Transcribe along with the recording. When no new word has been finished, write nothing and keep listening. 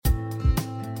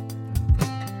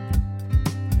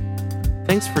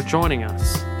Thanks for joining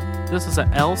us. This is a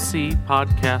LC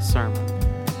podcast sermon.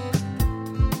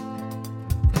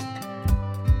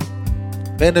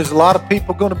 Man, there's a lot of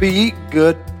people going to be eating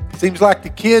good. Seems like the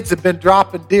kids have been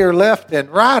dropping deer left and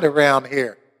right around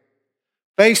here.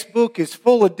 Facebook is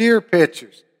full of deer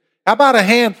pictures. How about a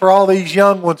hand for all these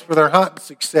young ones for their hunting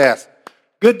success?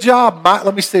 Good job.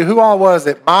 Let me see, who all was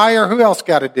it? Meyer, who else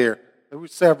got a deer? There were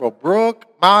several. Brooke,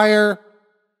 Meyer,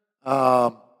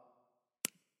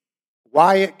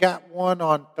 Wyatt got one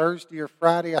on Thursday or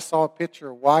Friday. I saw a picture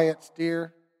of Wyatt's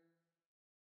deer.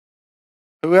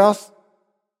 Who else?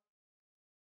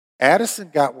 Addison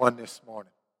got one this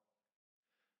morning.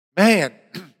 Man,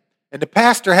 and the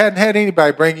pastor hadn't had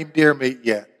anybody bring him deer meat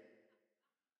yet.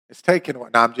 It's taken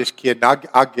one. No, I'm just kidding.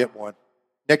 I'll get one.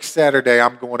 Next Saturday,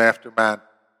 I'm going after mine.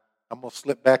 I'm going to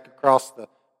slip back across the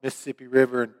Mississippi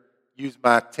River and use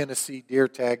my Tennessee deer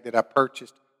tag that I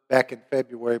purchased back in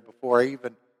February before I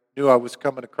even knew I was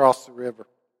coming across the river.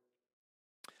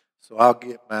 So I'll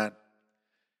get mine.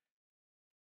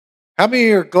 How many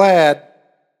are glad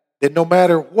that no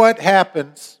matter what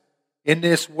happens in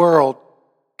this world,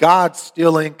 God's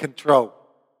still in control?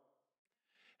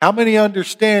 How many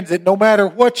understands that no matter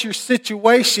what your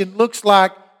situation looks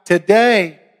like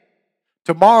today,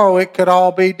 tomorrow it could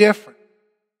all be different?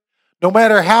 No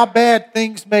matter how bad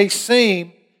things may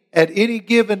seem at any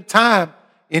given time,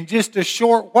 in just a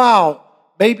short while,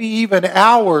 maybe even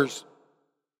hours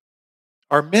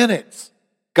or minutes,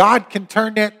 God can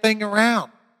turn that thing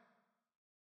around.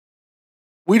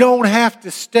 We don't have to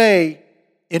stay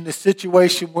in the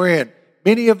situation we're in.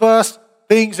 Many of us,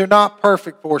 things are not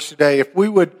perfect for us today. If we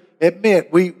would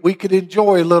admit, we could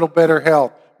enjoy a little better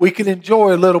health. We could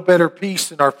enjoy a little better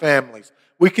peace in our families.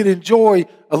 We could enjoy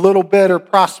a little better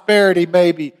prosperity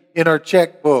maybe in our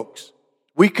checkbooks.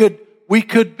 We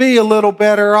could be a little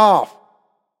better off.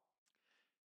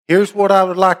 Here's what I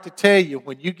would like to tell you.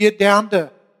 When you get down to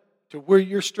where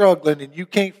you're struggling and you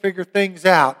can't figure things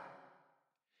out,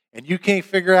 and you can't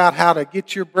figure out how to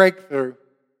get your breakthrough,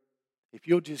 if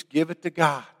you'll just give it to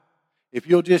God, if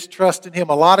you'll just trust in Him.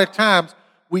 A lot of times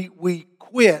we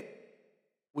quit,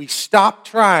 we stop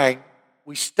trying,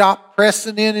 we stop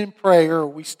pressing in prayer, or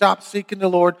we stop seeking the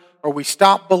Lord, or we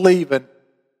stop believing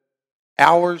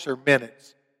hours or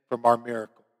minutes from our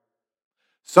miracle.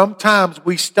 Sometimes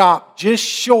we stop just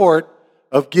short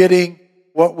of getting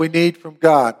what we need from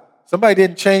God. Somebody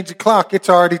didn't change the clock. It's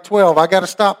already 12. I got to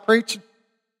stop preaching.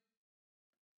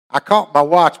 I caught my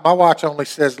watch. My watch only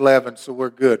says 11, so we're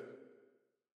good.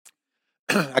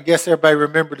 I guess everybody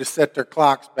remembered to set their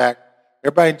clocks back.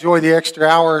 Everybody enjoy the extra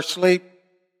hour of sleep?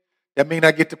 That mean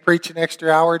I get to preach an extra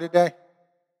hour today?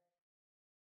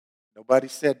 Nobody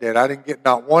said that. I didn't get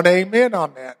not one amen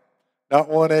on that. Not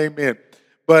one amen.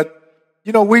 But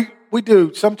you know, we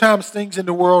do. Sometimes things in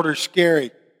the world are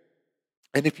scary.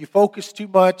 And if you focus too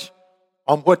much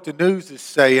on what the news is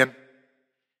saying,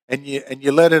 and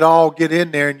you let it all get in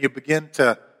there, and you begin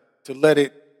to let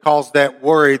it cause that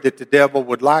worry that the devil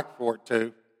would like for it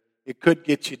to, it could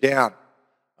get you down.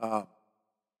 I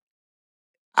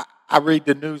read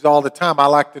the news all the time. I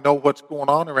like to know what's going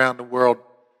on around the world.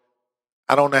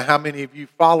 I don't know how many of you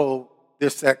follow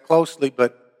this that closely,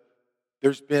 but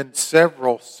there's been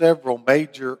several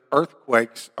major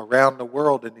earthquakes around the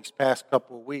world in these past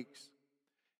couple of weeks.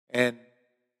 And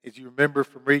as you remember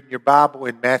from reading your Bible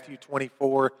in Matthew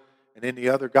 24 and in the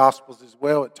other Gospels as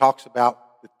well, it talks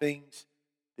about the things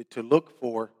that to look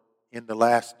for in the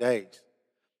last days.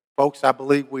 Folks, I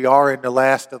believe we are in the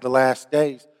last of the last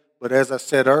days. But as I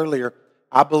said earlier,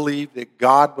 I believe that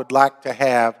God would like to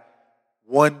have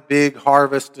one big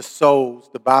harvest of souls.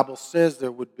 The Bible says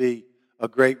there would be a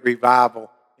great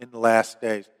revival in the last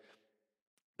days.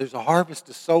 There's a harvest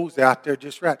of souls out there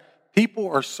just right. People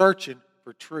are searching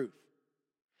for truth.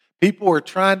 People are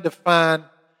trying to find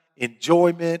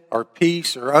enjoyment or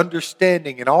peace or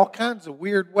understanding in all kinds of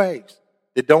weird ways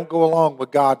that don't go along with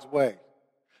God's way.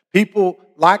 People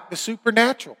like the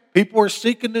supernatural. People are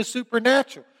seeking the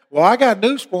supernatural. Well, I got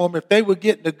news for them. If they would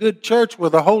get in a good church where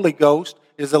the Holy Ghost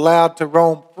is allowed to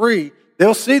roam free,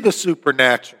 they'll see the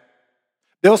supernatural.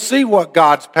 They'll see what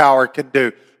God's power can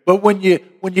do. But when you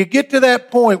get to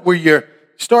that point where you're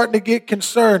starting to get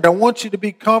concerned, I want you to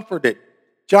be comforted.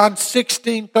 John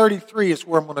 16:33 is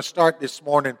where I'm going to start this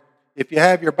morning. If you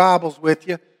have your Bibles with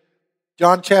you,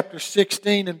 John chapter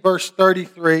 16 and verse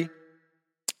 33.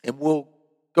 And we'll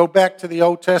go back to the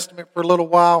Old Testament for a little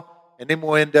while, and then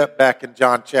we'll end up back in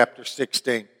John chapter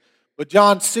 16. But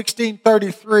John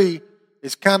 16:33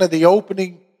 is kind of the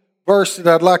opening verse that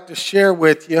I'd like to share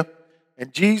with you.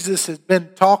 And Jesus has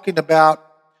been talking about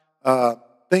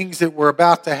things that were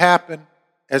about to happen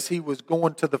as He was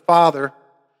going to the Father.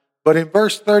 But in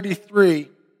verse 33,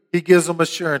 he gives them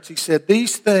assurance. He said,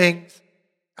 these things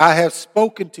I have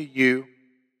spoken to you,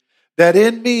 that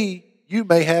in me you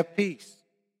may have peace.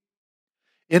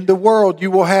 In the world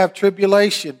you will have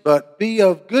tribulation, but be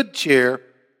of good cheer.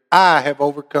 I have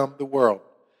overcome the world.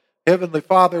 Heavenly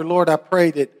Father, Lord, I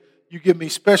pray that you give me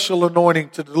special anointing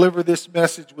to deliver this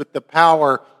message with the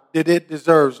power that it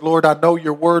deserves. Lord, I know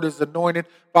your word is anointed.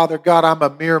 Father God, I'm a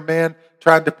mere man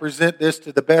trying to present this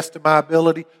to the best of my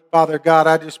ability. Father God,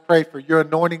 I just pray for your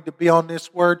anointing to be on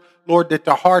this word. Lord, that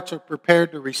the hearts are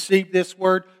prepared to receive this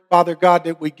word. Father God,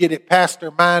 that we get it past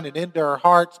our mind and into our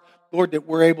hearts. Lord, that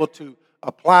we're able to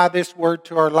apply this word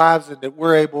to our lives and that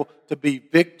we're able to be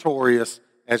victorious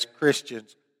as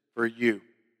Christians for you.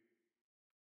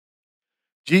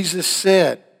 Jesus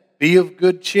said, be of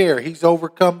good cheer. He's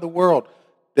overcome the world.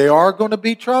 There are going to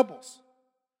be troubles.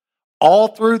 All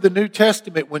through the New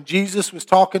Testament, when Jesus was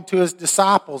talking to his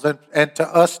disciples and to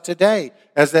us today,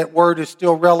 as that word is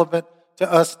still relevant to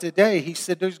us today, he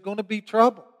said there's going to be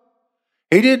trouble.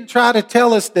 He didn't try to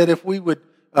tell us that if we would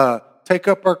take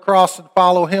up our cross and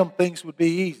follow him, things would be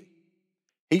easy.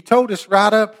 He told us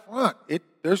right up front,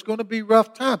 there's going to be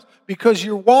rough times. Because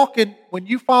you're walking, when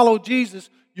you follow Jesus,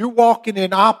 you're walking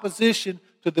in opposition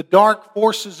to the dark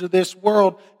forces of this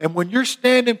world. And when you're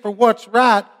standing for what's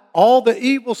right, all the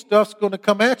evil stuff's going to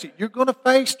come at you. You're going to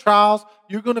face trials.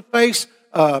 You're going to face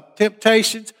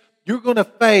temptations. You're going to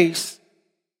face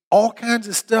all kinds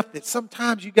of stuff that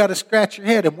sometimes you got to scratch your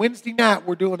head. And Wednesday night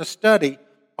we're doing a study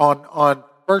on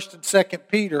 1st and 2nd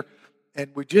Peter,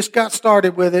 and we just got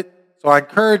started with it. So I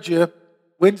encourage you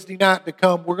Wednesday night to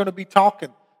come. We're going to be talking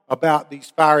about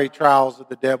these fiery trials of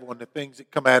the devil and the things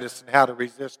that come at us and how to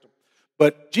resist them.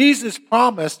 But Jesus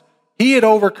promised he had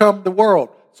overcome the world.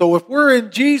 So if we're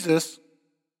in Jesus,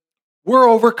 we're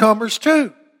overcomers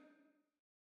too.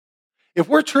 If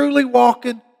we're truly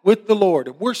walking with the Lord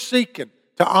and we're seeking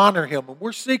to honor him and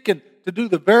we're seeking to do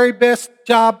the very best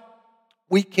job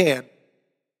we can,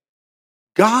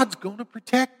 God's going to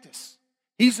protect us.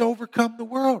 He's overcome the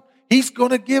world. He's going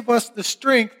to give us the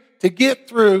strength to get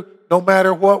through no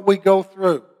matter what we go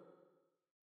through.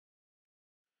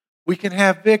 We can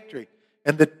have victory.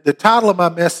 And the title of my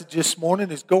message this morning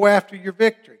is Go After Your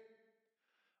Victory.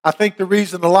 I think the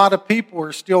reason a lot of people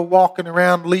are still walking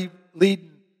around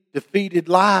leading defeated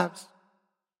lives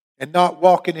and not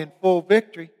walking in full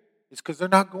victory is because they're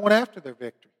not going after their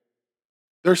victory.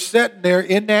 They're sitting there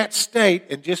in that state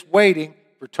and just waiting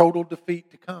for total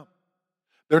defeat to come.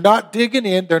 They're not digging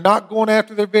in. They're not going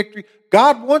after their victory.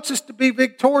 God wants us to be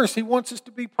victorious. He wants us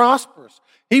to be prosperous.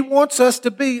 He wants us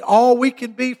to be all we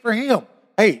can be for him.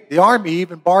 Hey, the Army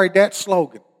even borrowed that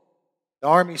slogan. The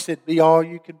Army said, be all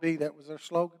you can be. That was their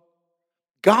slogan.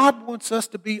 God wants us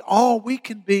to be all we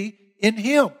can be in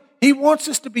him. He wants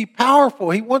us to be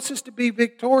powerful. He wants us to be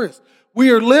victorious. We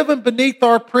are living beneath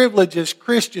our privilege as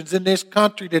Christians in this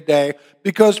country today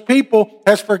because people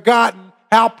has forgotten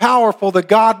how powerful the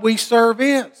God we serve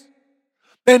is.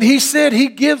 And he said he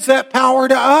gives that power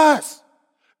to us.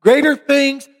 Greater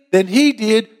things than he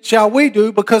did shall we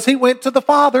do because he went to the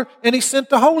Father and he sent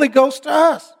the Holy Ghost to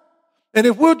us. And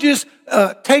if we'll just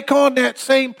take on that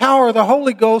same power of the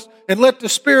Holy Ghost and let the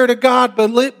Spirit of God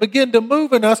begin to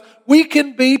move in us, we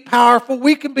can be powerful,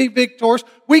 we can be victorious,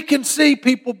 we can see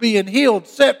people being healed,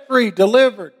 set free,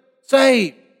 delivered,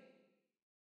 saved.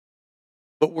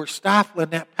 But we're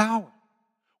stifling that power.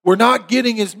 We're not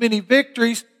getting as many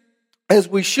victories as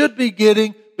we should be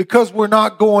getting because we're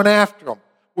not going after them.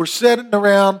 We're sitting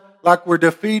around like we're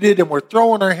defeated and we're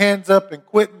throwing our hands up and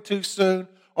quitting too soon,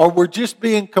 or we're just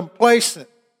being complacent.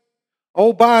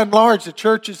 Oh, by and large, the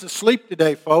church is asleep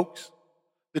today, folks.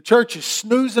 The church is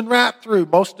snoozing right through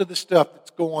most of the stuff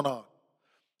that's going on.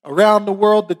 Around the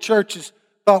world, the church has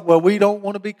thought, well, we don't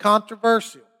want to be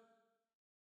controversial.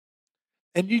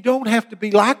 And you don't have to be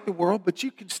like the world, but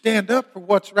you can stand up for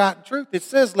what's right and truth. It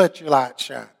says, let your light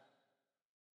shine.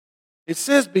 It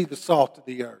says, be the salt of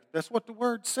the earth. That's what the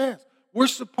word says. We're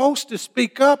supposed to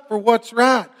speak up for what's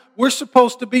right. We're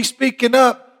supposed to be speaking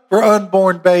up for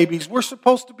unborn babies. We're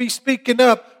supposed to be speaking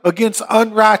up against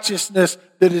unrighteousness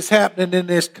that is happening in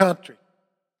this country.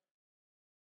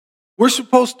 We're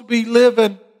supposed to be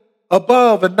living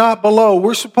above and not below.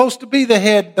 We're supposed to be the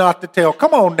head, not the tail.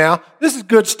 Come on now. This is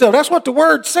good stuff. That's what the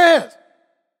word says.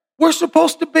 We're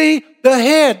supposed to be the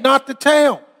head, not the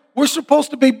tail. We're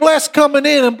supposed to be blessed coming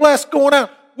in and blessed going out.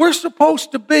 We're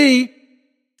supposed to be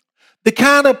the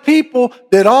kind of people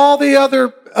that all the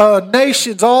other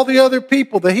nations, all the other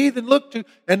people, the heathen look to,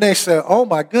 and they say, oh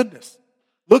my goodness,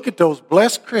 look at those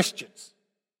blessed Christians.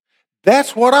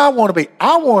 That's what I want to be.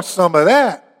 I want some of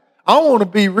that. I want to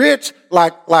be rich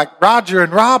like Roger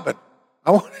and Robin.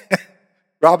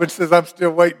 Robin says, I'm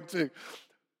still waiting too.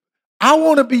 I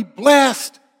want to be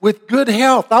blessed with good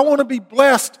health. I want to be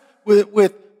blessed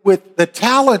with the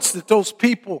talents that those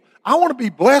people, I want to be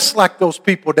blessed like those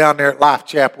people down there at Life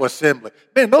Chapel Assembly.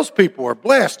 Man, those people are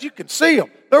blessed. You can see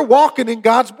them. They're walking in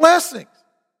God's blessings.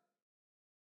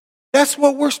 That's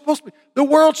what we're supposed to be. The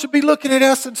world should be looking at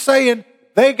us and saying,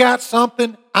 they got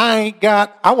something I ain't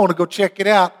got. I want to go check it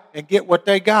out and get what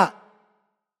they got.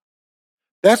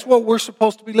 That's what we're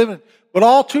supposed to be living in. But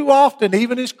all too often,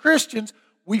 even as Christians,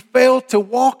 we fail to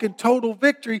walk in total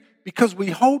victory because we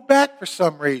hold back for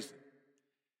some reason.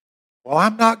 Well,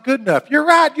 I'm not good enough. You're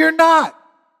right, you're not.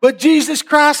 But Jesus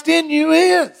Christ in you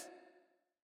is.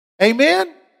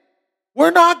 Amen?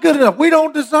 We're not good enough. We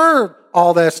don't deserve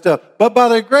all that stuff. But by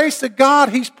the grace of God,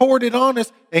 He's poured it on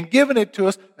us and given it to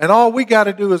us. And all we got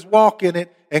to do is walk in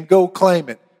it and go claim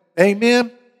it.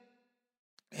 Amen?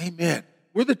 Amen.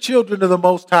 We're the children of the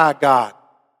Most High God.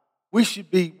 We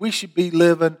should be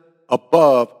living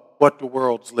above what the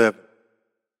world's living.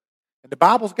 And the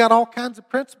Bible's got all kinds of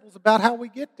principles about how we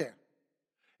get there.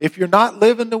 If you're not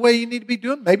living the way you need to be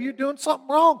doing, maybe you're doing something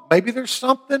wrong. Maybe there's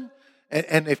something,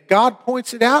 and if God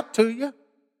points it out to you,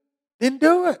 then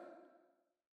do it.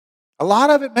 A lot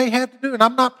of it may have to do, and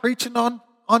I'm not preaching on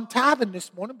tithing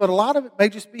this morning, but a lot of it may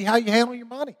just be how you handle your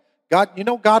money.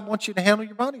 God wants you to handle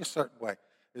your money a certain way.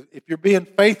 If you're being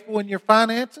faithful in your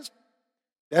finances,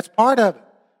 that's part of it.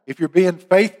 If you're being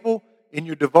faithful in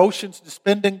your devotions to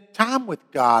spending time with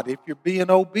God, if you're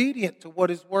being obedient to what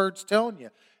His Word's telling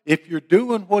you, if you're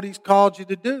doing what He's called you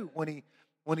to do, when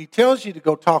He tells you to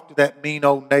go talk to that mean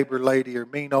old neighbor lady or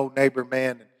mean old neighbor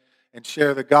man and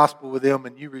share the gospel with them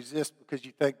and you resist because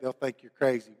you think they'll think you're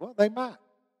crazy. Well, they might.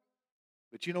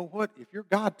 But you know what? If your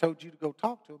God told you to go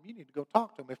talk to them, you need to go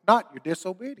talk to them. If not, you're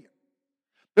disobedient.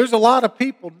 There's a lot of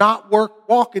people not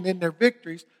walking in their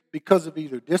victories because of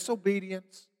either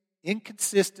disobedience,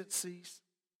 inconsistencies.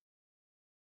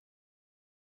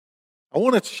 I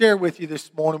want to share with you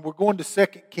this morning, we're going to 2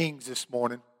 Kings this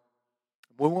morning.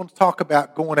 We want to talk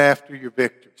about going after your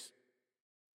victories.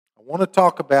 I want to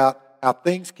talk about how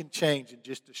things can change in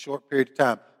just a short period of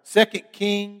time. 2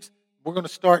 Kings, we're going to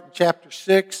start in chapter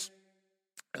 6,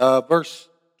 verse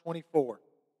 24.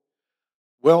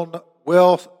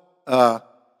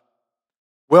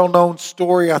 Well-known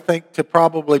story, I think, to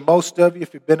probably most of you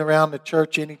if you've been around the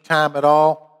church any time at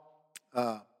all.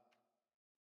 The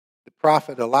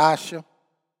prophet Elisha.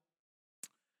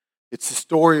 It's a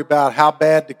story about how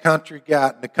bad the country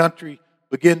got. And the country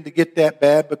began to get that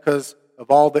bad because of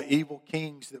all the evil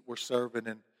kings that were serving.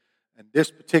 And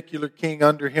this particular king,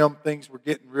 under him, things were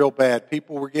getting real bad.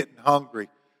 People were getting hungry.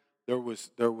 There was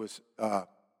a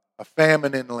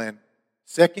famine in the land.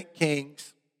 2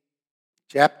 Kings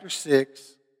chapter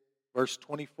 6, verse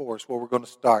 24 is where we're going to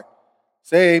start.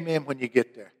 Say amen when you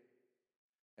get there.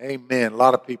 Amen. A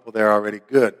lot of people there already.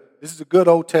 Good. This is a good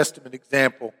Old Testament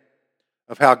example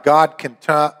of how God can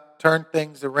turn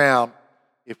things around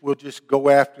if we'll just go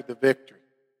after the victory.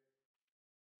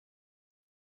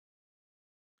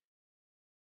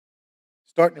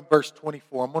 Starting in verse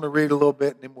 24, I'm going to read a little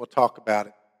bit and then we'll talk about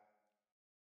it.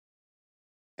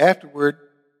 Afterward,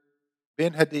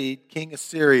 Ben-Hadad, king of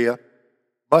Syria,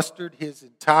 mustered his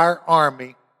entire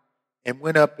army and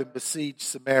went up and besieged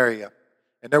Samaria.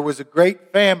 And there was a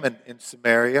great famine in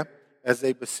Samaria as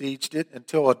they besieged it,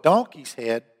 until a donkey's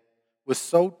head was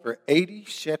sold for 80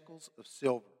 shekels of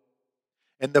silver,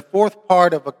 and the fourth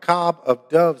part of a cob of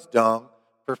dove's dung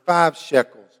for 5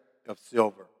 shekels of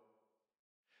silver.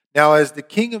 Now as the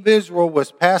king of Israel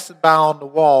was passing by on the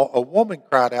wall, a woman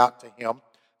cried out to him,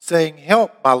 saying,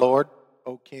 "Help, my lord,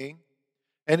 O king."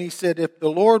 And he said, "If the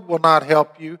Lord will not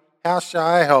help you, how shall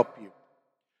I help you?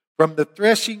 From the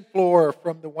threshing floor or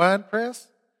from the winepress?"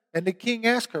 And the king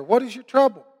asked her, "What is your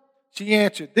trouble?" She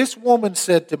answered, "This woman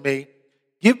said to me,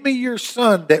 'Give me your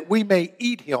son that we may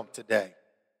eat him today,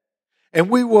 and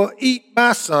we will eat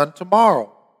my son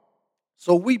tomorrow.'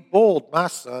 So we boiled my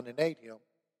son and ate him.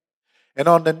 And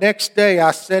on the next day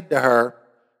I said to her,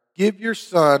 'Give your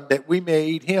son that we may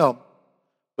eat him.'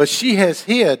 But she has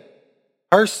hid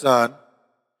her son."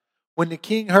 When the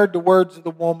king heard the words of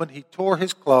the woman, he tore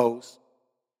his clothes.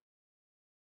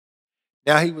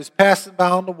 Now he was passing by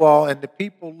on the wall, and the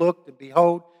people looked, and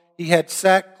behold, he had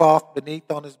sackcloth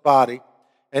beneath on his body.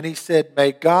 And he said,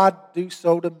 "May God do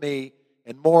so to me,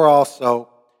 and more also,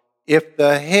 if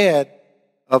the head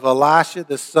of Elisha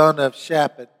the son of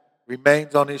Shaphat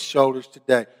remains on his shoulders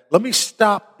today." Let me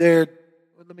stop there.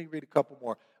 Let me read a couple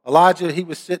more. Elijah, he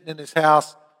was sitting in his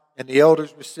house, and the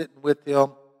elders were sitting with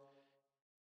him.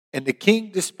 And the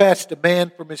king dispatched a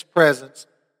man from his presence.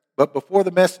 But before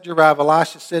the messenger arrived,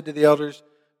 Elisha said to the elders,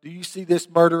 do you see this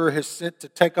murderer has sent to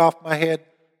take off my head?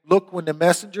 Look, when the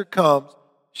messenger comes,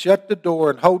 shut the door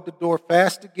and hold the door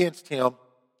fast against him.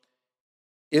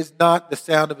 Is not the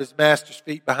sound of his master's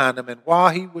feet behind him? And while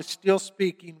he was still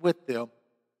speaking with them,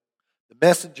 the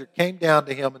messenger came down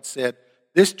to him and said,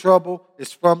 this trouble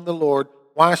is from the Lord.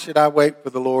 Why should I wait for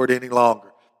the Lord any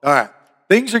longer? All right,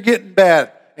 things are getting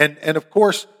bad. And of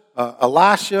course,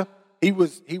 Elisha, he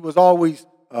was always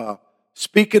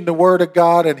speaking the word of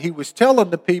God, and he was telling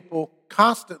the people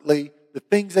constantly the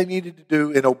things they needed to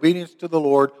do in obedience to the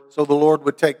Lord so the Lord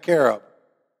would take care of them.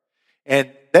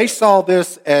 And they saw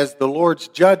this as the Lord's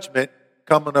judgment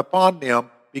coming upon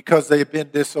them because they had been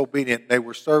disobedient. They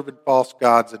were serving false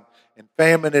gods, and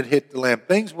famine had hit the land.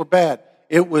 Things were bad.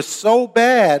 It was so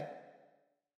bad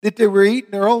that they were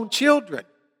eating their own children.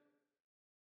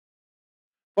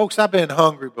 Folks, I've been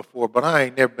hungry before, but I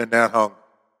ain't never been that hungry.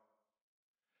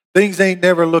 Things ain't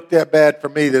never looked that bad for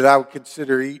me that I would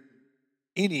consider eating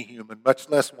any human, much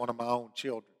less one of my own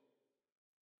children.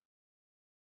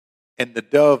 And the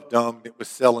dove dung that was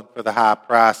selling for the high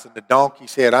price, and the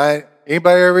donkey's head.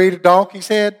 Anybody ever eat a donkey's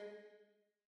head?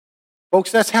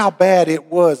 Folks, that's how bad it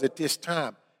was at this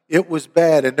time. It was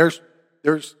bad, and there's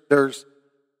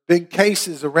been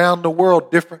cases around the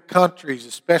world, different countries,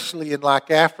 especially in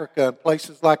like Africa and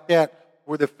places like that,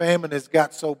 where the famine has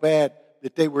got so bad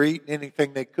that they were eating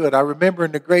anything they could. I remember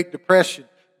in the Great Depression,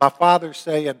 my father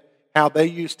saying how they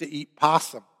used to eat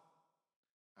possum.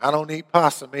 I don't eat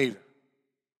possum either.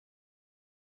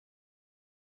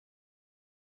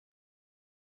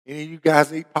 Any of you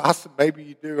guys eat possum? Maybe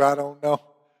you do, I don't know.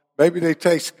 Maybe they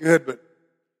taste good, but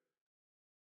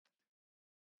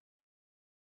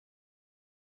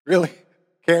really?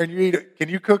 Karen, you eat it? Can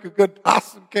you cook a good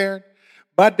possum, Karen?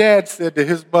 My dad said that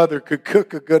his mother could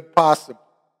cook a good possum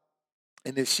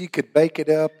and that she could bake it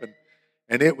up,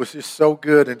 and it was just so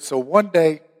good. And so one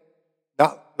day,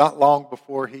 not long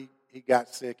before he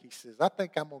got sick, he says, I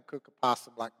think I'm going to cook a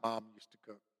possum like Mom used to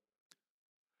cook.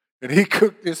 And he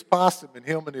cooked this possum, and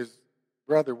him and his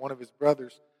brother, one of his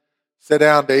brothers, sat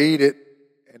down to eat it,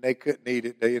 and they couldn't eat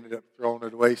it. They ended up throwing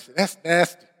it away. He said, that's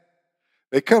nasty.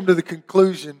 They come to the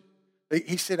conclusion,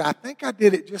 he said, I think I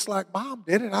did it just like Mom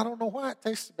did it. I don't know why it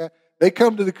tasted bad. They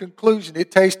come to the conclusion it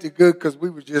tasted good because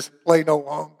we were just plain old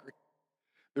hungry.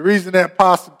 The reason that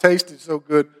possum tasted so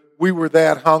good, we were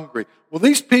that hungry. Well,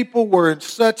 these people were in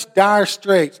such dire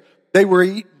straits, they were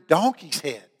eating donkey's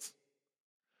heads.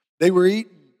 They were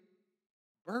eating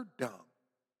bird dung.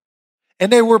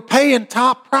 And they were paying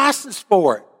top prices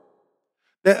for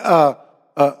it.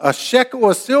 A shekel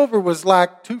of silver was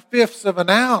like 2/5 of an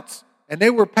ounce. And they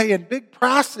were paying big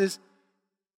prices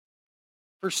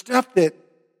for stuff that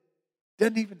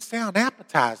doesn't even sound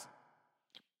appetizing.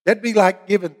 That'd be like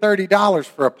giving $30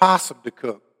 for a possum to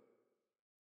cook.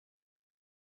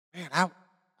 Man,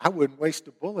 I wouldn't waste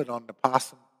a bullet on the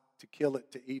possum to kill it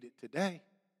to eat it today.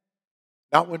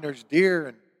 Not when there's deer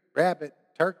and rabbit,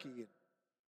 and turkey, and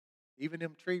even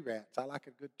them tree rats. I like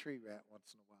a good tree rat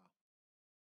once in a while.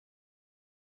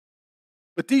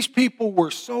 But these people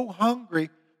were so hungry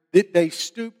that they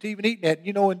stooped to even eating that.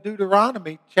 You know, in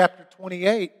Deuteronomy chapter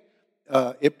 28,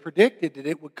 it predicted that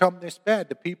it would come this bad.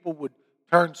 The people would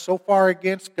turn so far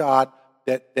against God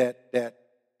that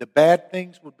the bad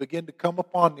things would begin to come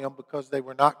upon them because they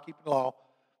were not keeping law.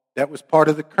 That was part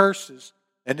of the curses.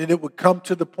 And then it would come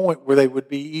to the point where they would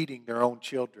be eating their own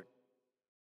children.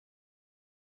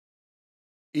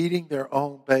 Eating their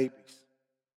own babies.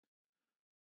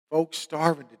 Folks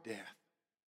starving to death.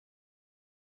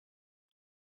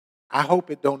 I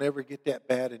hope it don't ever get that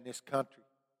bad in this country.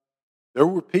 There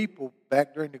were people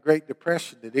back during the Great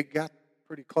Depression that it got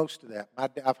pretty close to that.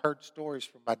 I've heard stories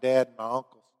from my dad and my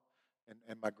uncles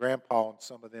and my grandpa and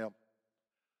some of them.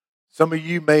 Some of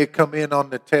you may have come in on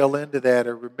the tail end of that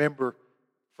or remember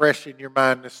fresh in your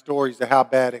mind the stories of how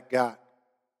bad it got.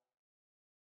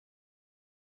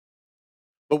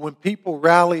 But when people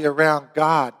rally around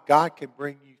God, God can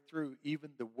bring you through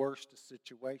even the worst of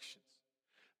situations.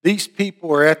 These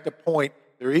people are at the point,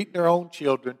 they're eating their own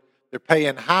children, they're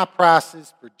paying high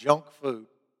prices for junk food.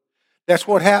 That's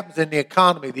what happens in the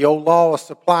economy. The old law of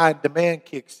supply and demand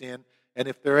kicks in, and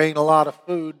if there ain't a lot of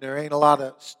food and there ain't a lot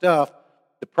of stuff,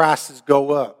 the prices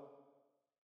go up.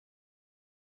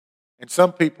 And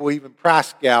some people even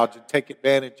price gouge and take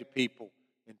advantage of people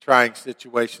in trying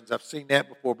situations. I've seen that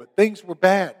before, but things were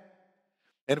bad.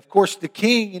 And of course, the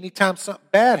king, anytime something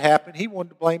bad happened, he wanted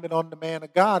to blame it on the man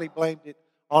of God. He blamed it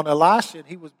on Elisha, and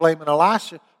he was blaming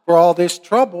Elisha for all this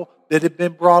trouble that had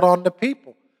been brought on the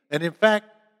people. And in fact,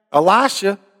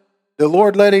 Elisha, the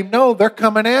Lord let him know they're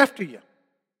coming after you.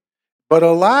 But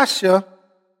Elisha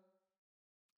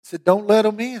said, don't let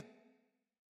them in.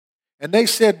 And they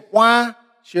said, why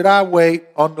should I wait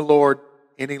on the Lord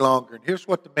any longer? And here's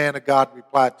what the man of God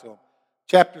replied to him.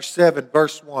 Chapter 7,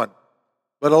 verse 1.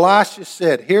 But Elisha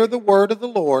said, hear the word of the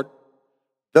Lord.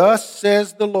 Thus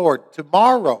says the Lord,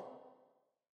 tomorrow,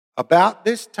 about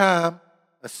this time,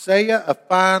 a seah of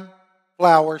fine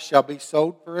flour shall be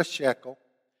sold for a shekel,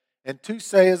 and 2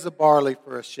 seahs of barley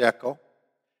for a shekel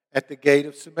at the gate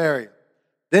of Samaria.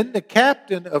 Then the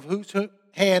captain of whose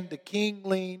hand the king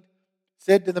leaned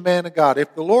said to the man of God,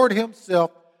 if the Lord himself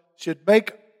should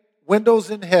make windows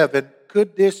in heaven,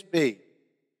 could this be?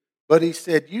 But he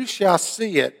said, you shall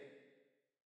see it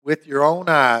with your own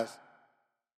eyes,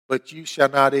 but you shall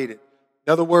not eat it.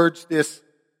 In other words, this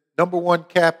number one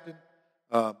captain,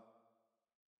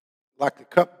 like the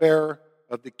cupbearer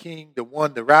of the king, the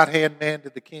right-hand man to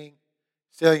the king,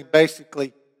 saying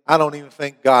basically, I don't even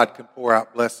think God can pour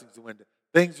out blessings in window.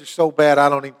 Things are so bad, I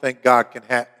don't even think God can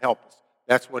help us.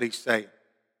 That's what he's saying.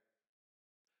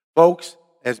 Folks,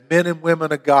 as men and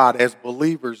women of God, as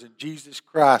believers in Jesus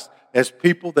Christ, as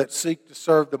people that seek to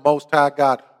serve the Most High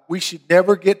God, we should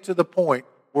never get to the point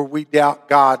where we doubt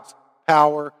God's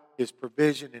power, His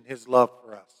provision, and His love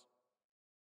for us.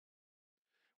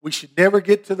 We should never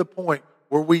get to the point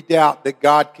where we doubt that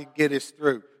God can get us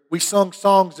through. We sung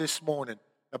songs this morning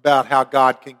about how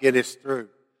God can get us through.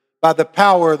 By the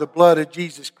power of the blood of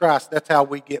Jesus Christ, that's how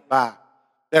we get by.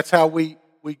 That's how we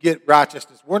get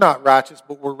righteousness. We're not righteous,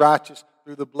 but we're righteous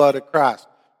through the blood of Christ.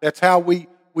 That's how we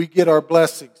get our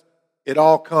blessings. It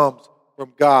all comes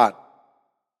from God.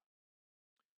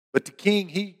 But the king,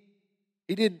 he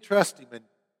didn't trust him. And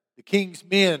the king's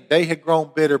men, they had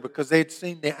grown bitter because they had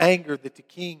seen the anger that the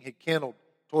king had kindled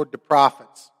toward the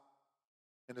prophets,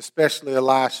 and especially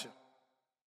Elisha.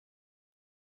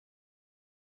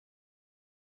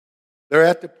 They're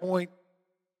at the point,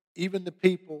 even the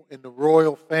people in the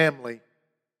royal family,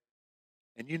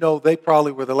 and you know they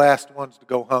probably were the last ones to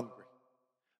go hungry.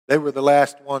 They were the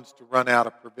last ones to run out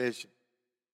of provision.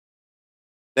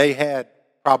 They had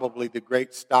probably the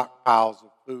great stockpiles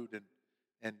of food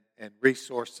and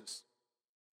resources.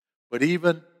 But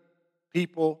even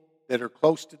people that are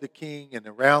close to the king and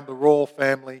around the royal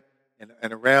family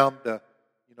and around the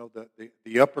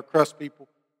upper crust people,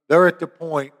 they're at the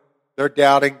point they're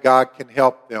doubting God can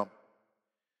help them.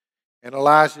 And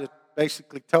Elijah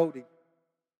basically told him,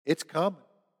 it's coming.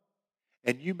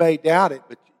 And you may doubt it,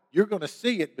 but you're going to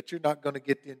see it, but you're not going to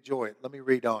get to enjoy it. Let me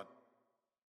read on.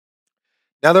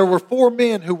 Now there were 4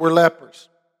 men who were lepers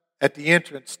at the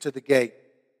entrance to the gate.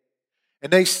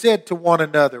 And they said to one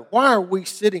another, why are we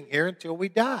sitting here until we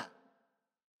die?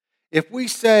 If we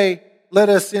say, let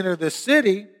us enter the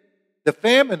city, the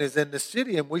famine is in the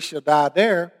city and we shall die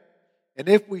there. And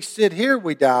if we sit here,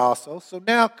 we die also. So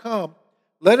now come,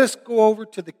 let us go over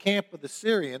to the camp of the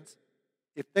Syrians.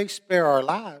 If they spare our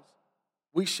lives,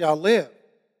 we shall live.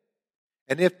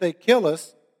 And if they kill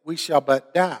us, we shall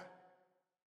but die.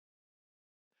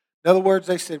 In other words,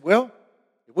 they said, well,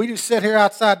 if we just sit here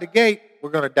outside the gate,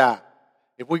 we're going to die.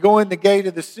 If we go in the gate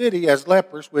of the city as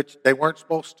lepers, which they weren't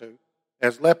supposed to,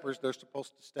 as lepers, they're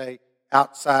supposed to stay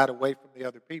outside away from the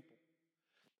other people.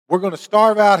 We're going to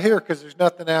starve out here because there's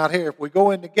nothing out here. If we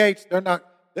go in the gates,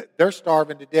 they're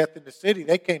starving to death in the city.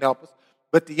 They can't help us.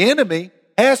 But the enemy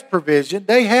has provision.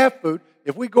 They have food.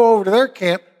 If we go over to their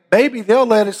camp, maybe they'll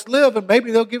let us live and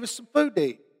maybe they'll give us some food to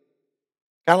eat.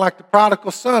 Kind of like the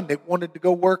prodigal son that wanted to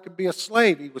go work and be a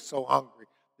slave. He was so hungry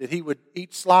that he would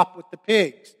eat slop with the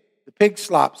pigs. The pig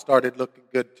slop started looking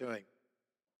good to him.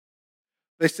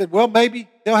 They said, well, maybe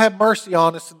they'll have mercy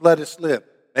on us and let us live.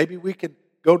 Maybe we can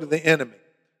go to the enemy.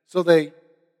 So they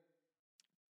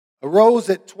arose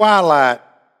at twilight,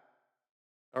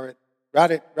 or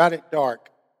right at dark,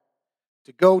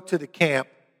 to go to the camp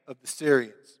of the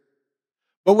Syrians.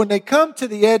 But when they come to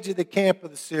the edge of the camp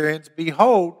of the Syrians,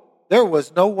 behold, there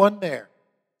was no one there.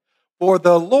 For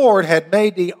the Lord had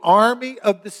made the army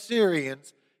of the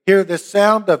Syrians hear the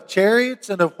sound of chariots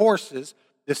and of horses,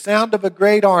 the sound of a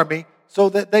great army, so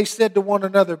that they said to one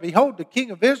another, behold, the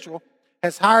king of Israel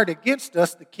has hired against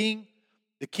us the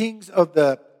kings of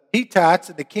the Hittites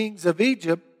and the kings of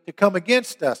Egypt to come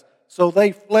against us. So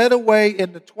they fled away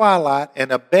in the twilight and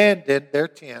abandoned their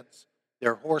tents,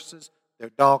 their horses, their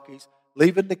donkeys,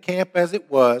 leaving the camp as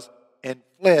it was, and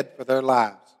fled for their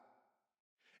lives.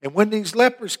 And when these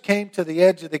lepers came to the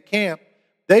edge of the camp,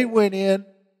 they went in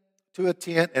to a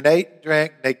tent and ate and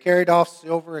drank. And they carried off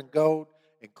silver and gold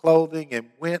and clothing and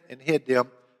went and hid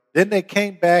them. Then they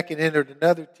came back and entered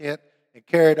another tent and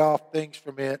carried off things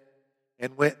from it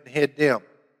and went and hid them.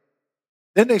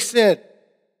 Then they said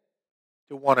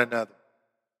to one another,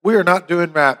 we are not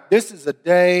doing right. This is a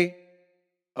day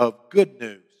of good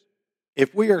news.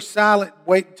 If we are silent and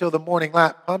wait until the morning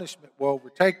light, punishment will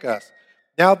overtake us.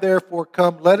 Now therefore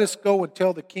come, let us go and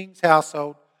tell the king's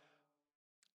household.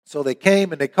 So they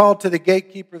came and they called to the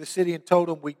gatekeeper of the city and told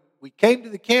him, we came to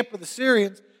the camp of the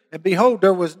Syrians, and behold,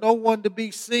 there was no one to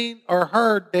be seen or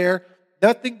heard there,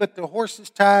 nothing but the horses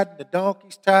tied and the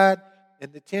donkeys tied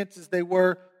and the tents as they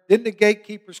were. Then the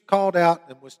gatekeepers called out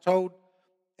and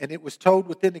it was told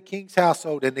within the king's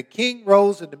household. And the king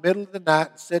rose in the middle of the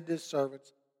night and said to his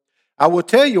servants, I will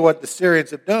tell you what the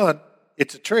Syrians have done.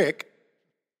 It's a trick.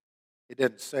 It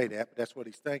doesn't say that, but that's what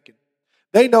he's thinking.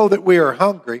 They know that we are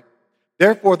hungry.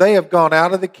 Therefore, they have gone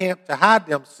out of the camp to hide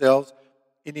themselves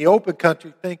in the open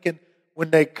country, thinking,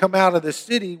 when they come out of the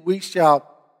city, we shall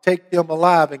take them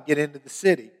alive and get into the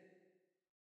city.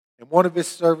 And one of his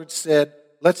servants said,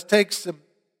 let's take some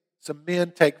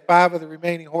men, take 5 of the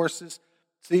remaining horses,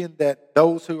 seeing that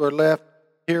those who are left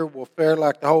here will fare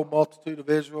like the whole multitude of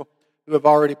Israel who have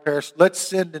already perished. Let's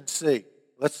send and see.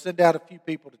 Let's send out a few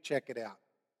people to check it out.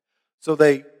 So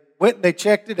they went and they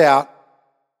checked it out.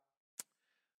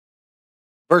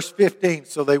 Verse 15,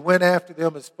 so they went after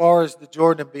them as far as the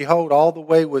Jordan, and behold, all the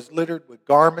way was littered with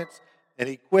garments and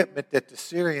equipment that the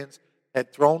Syrians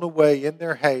had thrown away in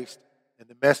their haste, and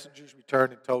the messengers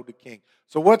returned and told the king.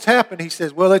 So what's happened? He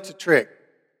says, well, it's a trick.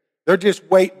 They're just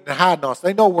waiting and hiding us.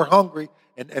 They know we're hungry,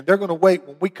 and they're going to wait.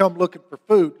 When we come looking for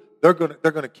food, they're going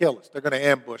to kill us. They're going to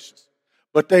ambush us.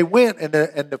 But they went, and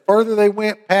the further they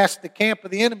went past the camp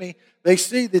of the enemy, they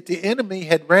see that the enemy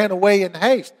had ran away in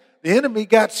haste. The enemy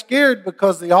got scared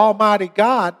because the Almighty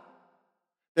God,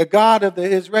 the God of the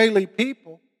Israeli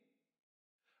people,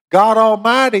 God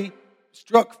Almighty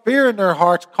struck fear in their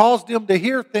hearts, caused them to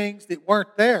hear things that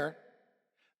weren't there.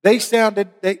 They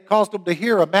caused them to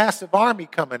hear a massive army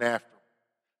coming after them.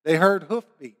 They heard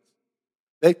hoofbeats.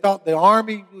 They thought the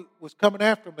army was coming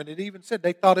after them, and it even said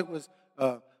they thought it was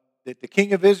that the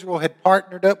king of Israel had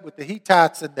partnered up with the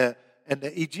Hittites and the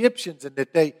Egyptians, and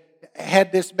that they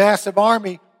had this massive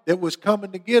army that was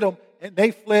coming to get them, and they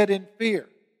fled in fear.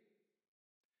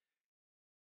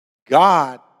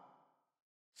 God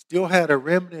still had a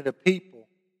remnant of people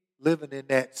living in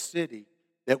that city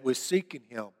that was seeking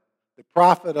Him. The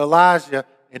prophet Elijah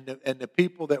and the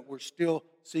people that were still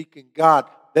seeking God,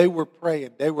 they were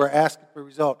praying. They were asking for a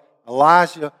result.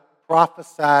 Elijah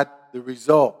prophesied the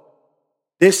result.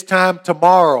 This time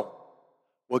tomorrow.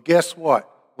 Well, guess what?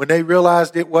 When they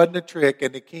realized it wasn't a trick,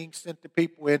 and the king sent the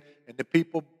people in, and the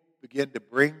people began to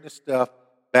bring the stuff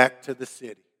back to the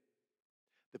city.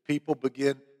 The people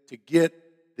begin to get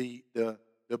the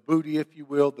booty, if you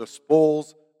will, the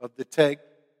spoils of the take.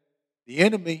 The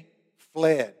enemy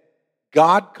fled.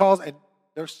 God caused, and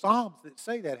there's Psalms that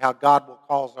say that, how God will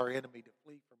cause our enemy to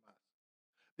flee from us.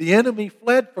 The enemy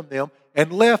fled from them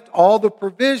and left all the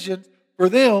provisions for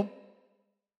them.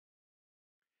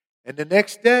 And the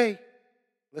next day,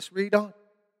 let's read on.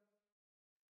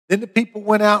 Then the people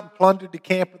went out and plundered the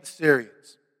camp of the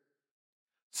Syrians.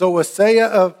 So a seah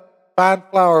of fine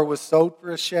flour was sold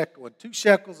for a shekel, and 2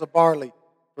 shekels of barley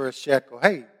for a shekel.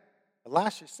 Hey,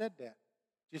 Elisha said that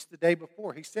just the day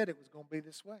before. He said it was going to be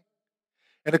this way.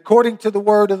 And according to the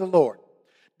word of the Lord.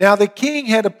 Now the king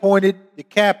had appointed the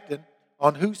captain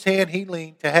on whose hand he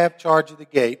leaned to have charge of the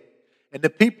gate, and the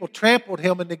people trampled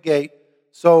him in the gate,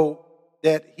 so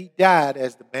that he died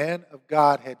as the man of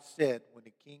God had said when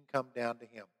the king come down to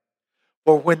him.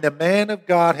 For when the man of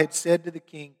God had said to the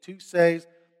king, 2 seahs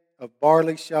of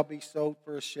barley shall be sold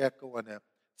for a shekel, and a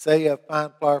seah of fine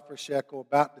flour for a shekel,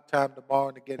 about the time tomorrow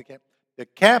in the gate of camp. The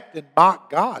captain mocked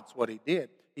God, is what he did.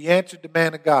 He answered the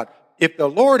man of God, if the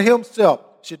Lord Himself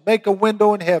should make a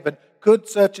window in heaven, could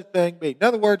such a thing be? In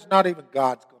other words, not even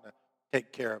God's going to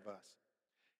take care of us.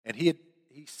 And he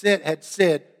had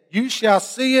said, you shall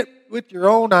see it with your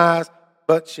own eyes,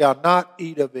 but shall not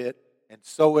eat of it. And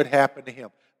so it happened to him.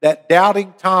 That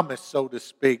doubting Thomas, so to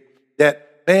speak,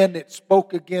 that man that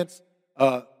spoke against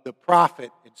the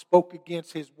prophet and spoke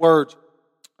against his words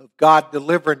of God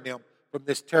delivering them from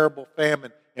this terrible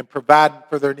famine and providing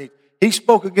for their needs. He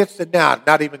spoke against it now.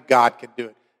 Not even God can do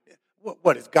it.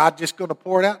 What is God just going to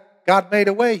pour it out? God made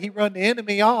a way. He run the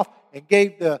enemy off and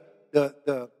gave the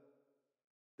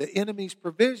enemy's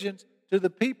provisions to the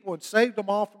people and saved them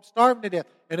all from starving to death.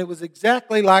 And it was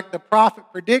exactly like the prophet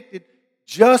predicted.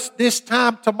 Just this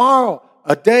time tomorrow,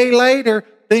 a day later,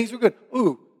 things were good.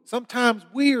 Ooh, sometimes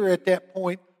we are at that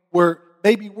point where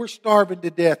maybe we're starving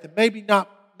to death, and maybe not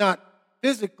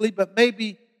physically, but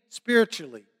maybe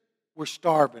spiritually. We're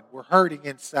starving. We're hurting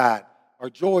inside. Our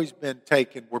joy's been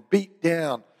taken. We're beat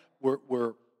down.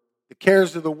 The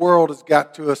cares of the world has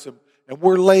got to us, and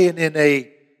we're laying in a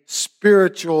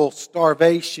spiritual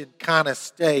starvation kind of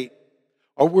state,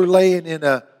 or we're laying in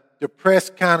a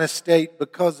depressed kind of state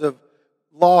because of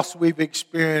loss we've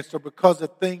experienced or because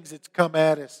of things that's come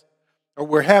at us, or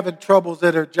we're having troubles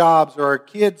at our jobs, or our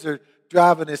kids are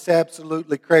driving us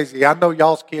absolutely crazy. I know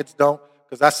y'all's kids don't,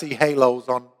 because I see halos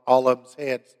on all of them's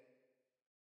heads.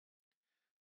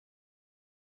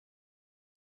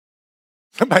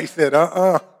 Somebody said,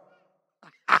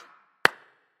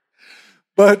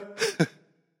 But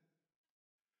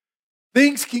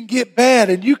things can get bad,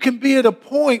 and you can be at a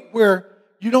point where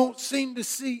you don't seem to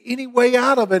see any way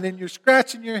out of it, and you're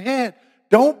scratching your head.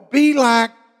 Don't be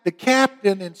like the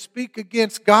captain and speak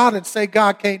against God and say,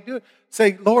 God can't do it.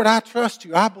 Say, Lord, I trust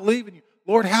you. I believe in you.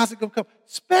 Lord, how's it going to come?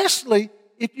 Especially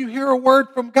if you hear a word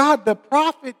from God. The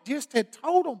prophet just had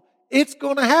told him it's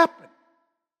going to happen.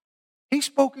 He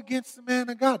spoke against the man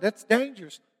of God. That's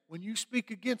dangerous when you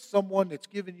speak against someone that's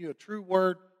giving you a true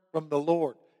word from the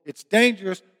Lord. It's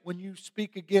dangerous when you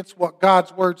speak against what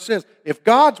God's word says. If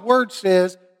God's word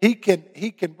says He can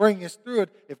bring us through it,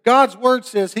 if God's word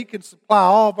says He can supply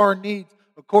all of our needs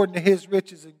according to His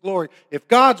riches and glory, if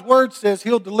God's word says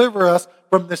He'll deliver us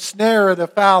from the snare of the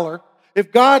fowler,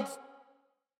 if God's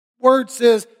word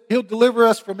says He'll deliver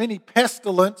us from any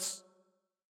pestilence,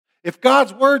 if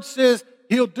God's word says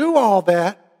He'll do all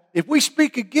that, if we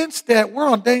speak against that, we're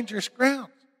on dangerous ground.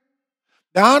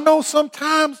 Now, I know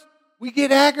sometimes we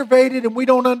get aggravated and we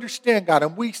don't understand God,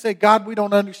 and we say, God, we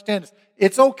don't understand this.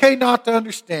 It's okay not to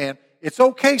understand. It's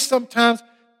okay sometimes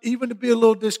even to be a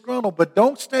little disgruntled, but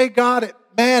don't stay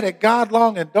mad at God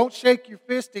long, and don't shake your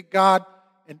fist at God.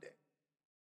 And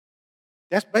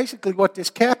that's basically what this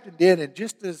captain did, and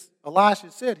just as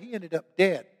Elisha said, he ended up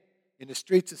dead in the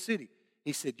streets of the city.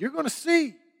 He said, you're going to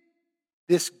see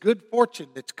this good fortune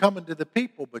that's coming to the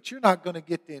people, but you're not going to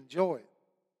get to enjoy it.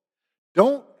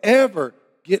 Don't ever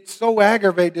get so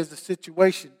aggravated as a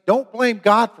situation. Don't blame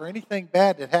God for anything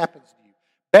bad that happens to you.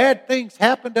 Bad things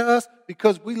happen to us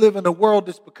because we live in a world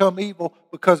that's become evil,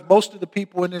 because most of the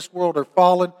people in this world are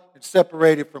fallen and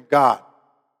separated from God.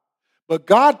 But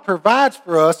God provides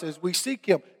for us as we seek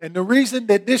Him. And the reason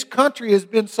that this country has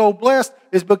been so blessed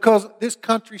is because this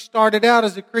country started out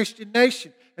as a Christian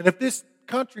nation. And if this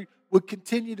country would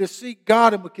continue to seek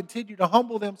God and would continue to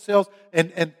humble themselves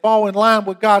and fall in line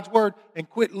with God's word and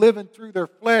quit living through their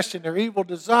flesh and their evil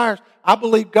desires, I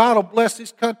believe God will bless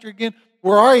this country again,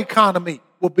 where our economy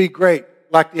will be great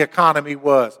like the economy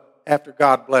was after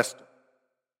God blessed it.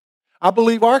 I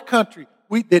believe our country,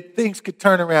 that things could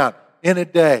turn around in a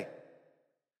day.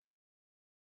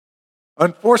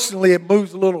 Unfortunately, it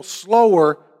moves a little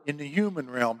slower in the human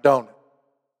realm, don't it?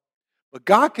 But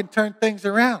God can turn things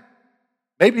around.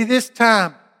 Maybe this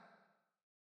time,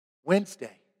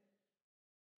 Wednesday,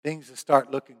 things will start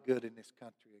looking good in this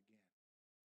country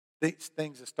again.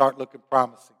 Things will start looking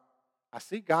promising. I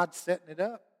see God setting it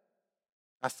up.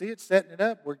 I see it setting it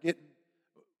up.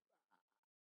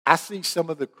 I see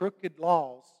some of the crooked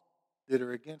laws that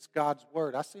are against God's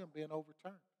word. I see them being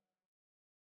overturned.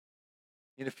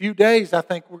 In a few days, I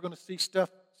think we're going to see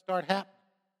stuff start happening.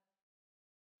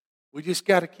 We just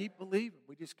got to keep believing.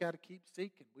 We just got to keep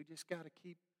seeking. We just got to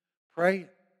keep praying.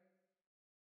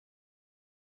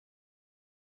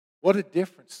 What a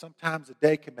difference sometimes a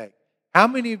day can make. How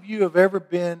many of you have ever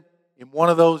been in one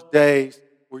of those days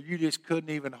where you just couldn't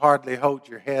even hardly hold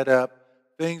your head up?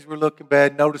 Things were looking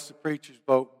bad. Notice the preacher's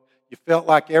voting. You felt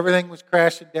like everything was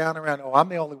crashing down around. Oh, I'm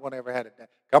the only one who ever had it.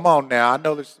 Come on now. I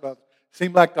know there's some others.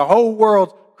 Seemed like the whole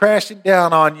world's crashing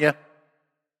down on you.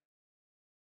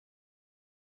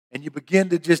 And you begin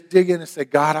to just dig in and say,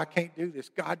 God, I can't do this.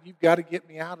 God, you've got to get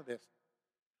me out of this.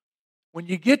 When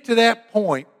you get to that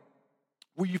point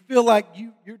where you feel like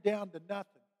you're down to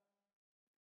nothing,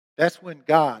 that's when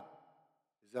God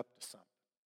is up to something.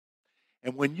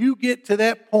 And when you get to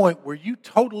that point where you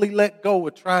totally let go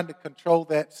of trying to control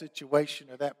that situation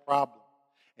or that problem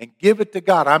and give it to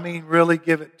God, I mean really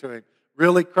give it to Him,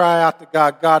 really cry out to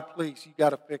God, God, please, you got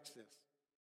to fix this.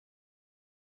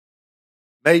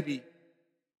 Maybe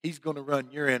He's going to run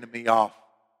your enemy off.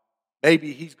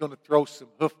 Maybe He's going to throw some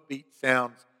hoofbeat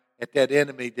sounds at that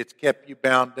enemy that's kept you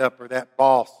bound up, or that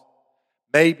boss.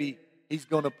 Maybe He's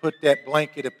going to put that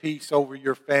blanket of peace over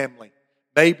your family.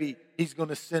 Maybe He's going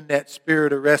to send that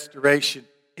spirit of restoration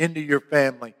into your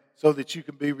family so that you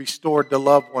can be restored to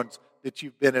loved ones that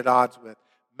you've been at odds with.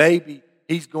 Maybe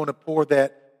He's going to pour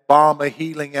that balm of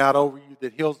healing out over you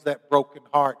that heals that broken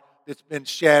heart that's been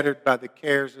shattered by the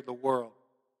cares of the world.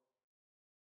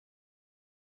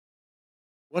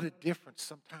 What a difference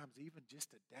sometimes even just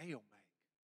a day will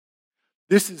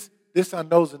make. This I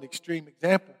know is an extreme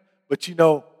example, But you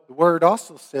know, the word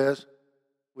also says,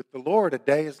 with the Lord, a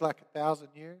day is like 1,000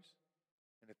 years,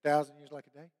 and 1,000 years like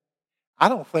a day. I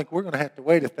don't think we're going to have to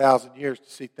wait 1,000 years to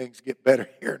see things get better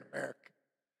here in America.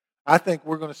 I think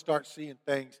we're going to start seeing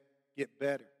things get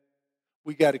better.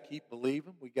 We got to keep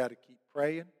believing. We got to keep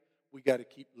praying. We got to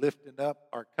keep lifting up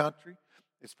our country.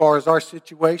 As far as our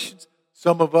situations,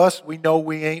 some of us, we know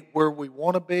we ain't where we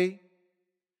want to be.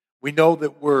 We know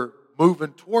that we're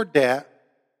moving toward that.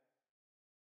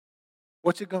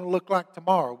 What's it going to look like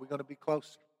tomorrow? Are we going to be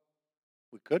closer?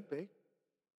 We could be.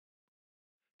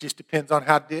 Just depends on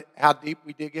how deep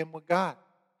we dig in with God,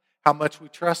 how much we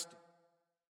trust Him.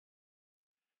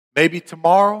 Maybe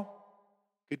tomorrow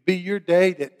could be your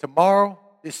day that tomorrow,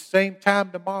 this same time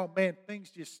tomorrow, man,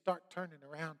 things just start turning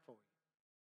around for you.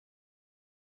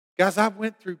 Guys, I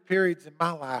went through periods in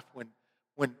my life when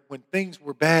things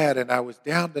were bad and I was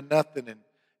down to nothing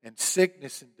and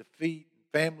sickness and defeat and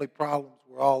family problems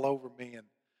were all over me.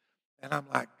 And I'm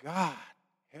like, God,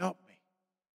 help me.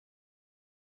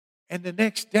 And the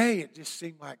next day, it just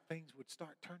seemed like things would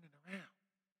start turning around.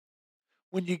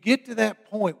 When you get to that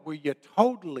point where you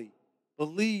totally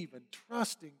believe and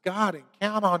trust in God and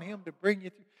count on Him to bring you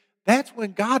through, that's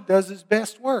when God does His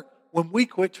best work, when we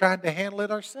quit trying to handle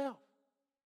it ourselves.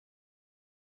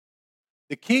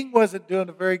 The king wasn't doing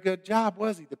a very good job,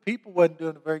 was he? The people wasn't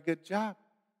doing a very good job.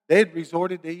 They had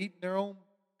resorted to eating their own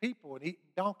people and eating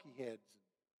donkey heads.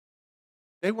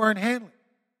 They weren't handling it.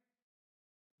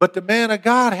 But the man of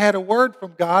God had a word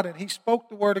from God, and he spoke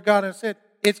the word of God and said,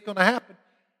 it's going to happen.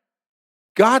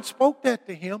 God spoke that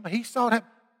to him. He saw it happen.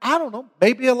 I don't know.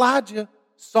 Maybe Elijah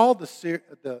saw the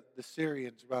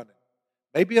Syrians running.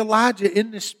 Maybe Elijah in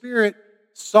the spirit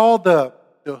saw the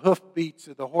hoofbeats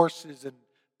of the horses and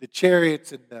the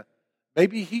chariots.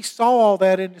 Maybe he saw all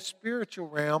that in the spiritual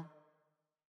realm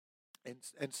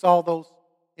and saw those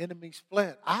enemies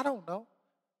fled. I don't know.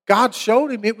 God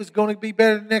showed him it was going to be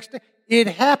better the next day. It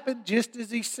happened just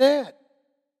as He said.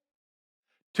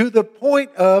 To the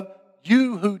point of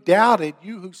you who doubted,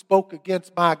 you who spoke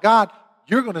against my God,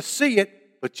 you're going to see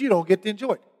it, but you don't get to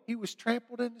enjoy it. He was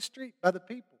trampled in the street by the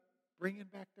people, bringing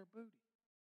back their booty,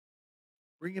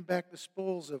 bringing back the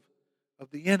spoils of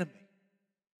the enemy.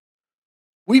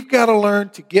 We've got to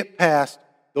learn to get past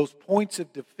those points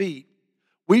of defeat.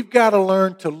 We've got to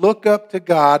learn to look up to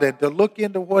God and to look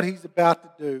into what He's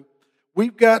about to do.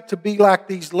 We've got to be like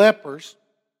these lepers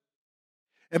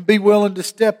and be willing to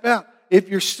step out. If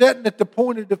you're sitting at the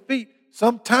point of defeat,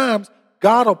 sometimes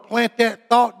God will plant that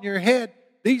thought in your head.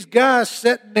 These guys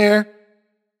sitting there,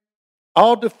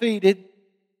 all defeated,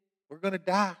 we're going to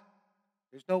die.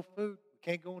 There's no food. We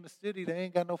can't go in the city. They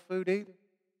ain't got no food either.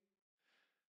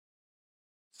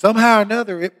 Somehow or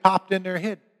another, it popped in their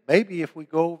head. Maybe if we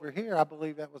go over here, I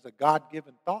believe that was a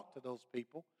God-given thought to those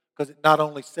people, because it not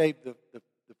only saved the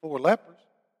 4 lepers,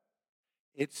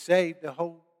 it saved the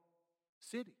whole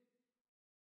city.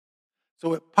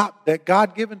 So it popped. That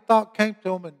God-given thought came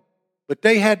to them, but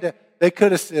they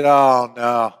could have said, "Oh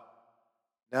no,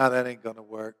 that ain't going to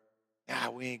work. Nah,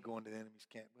 we ain't going to the enemy's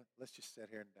camp. Let's just sit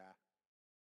here and die."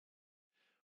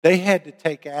 They had to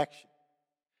take action.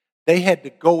 They had to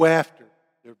go after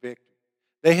their victory.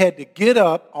 They had to get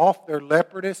up off their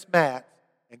leprous mats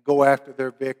and go after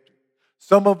their victory.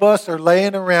 Some of us are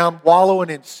laying around wallowing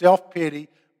in self-pity,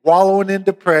 wallowing in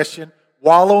depression,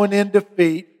 wallowing in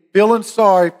defeat, feeling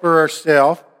sorry for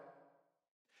ourselves,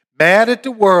 mad at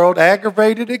the world,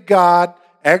 aggravated at God,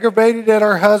 aggravated at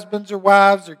our husbands or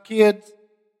wives or kids.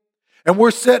 And we're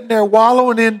sitting there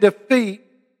wallowing in defeat,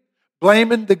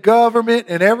 blaming the government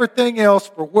and everything else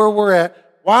for where we're at.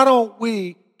 Why don't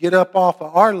we get up off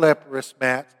of our leprous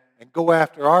mats and go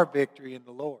after our victory in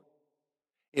the Lord?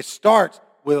 It starts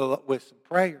with some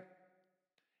prayer.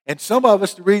 And some of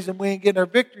us, the reason we ain't getting our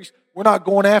victories, we're not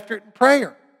going after it in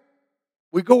prayer.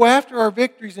 We go after our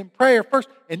victories in prayer first.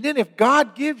 And then if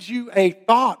God gives you a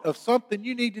thought of something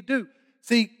you need to do,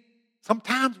 see,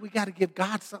 sometimes we got to give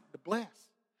God something to bless.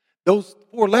 Those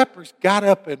 4 lepers got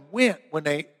up and went when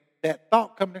that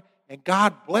thought come there, and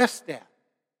God blessed that.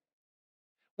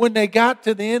 When they got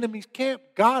to the enemy's camp,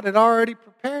 God had already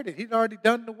prepared it. He'd already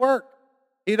done the work.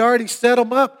 He'd already set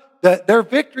them up. Their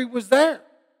victory was there.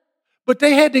 But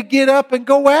they had to get up and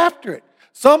go after it.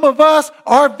 Some of us,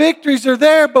 our victories are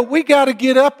there, but we got to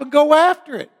get up and go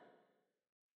after it.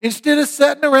 Instead of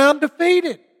sitting around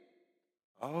defeated.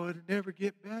 Oh, it'll never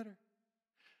get better.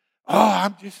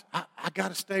 Oh, I got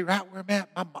to stay right where I'm at.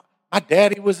 My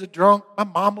daddy was a drunk. My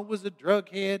mama was a drug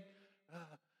head.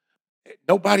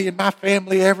 Nobody in my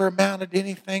family ever amounted to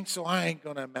anything, so I ain't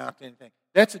going to amount to anything.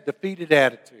 That's a defeated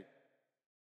attitude.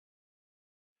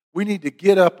 We need to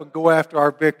get up and go after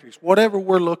our victories, whatever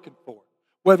we're looking for,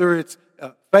 whether it's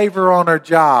favor on our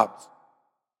jobs,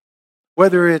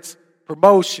 whether it's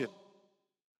promotion,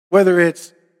 whether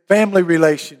it's family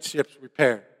relationships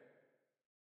repaired.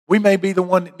 We may be the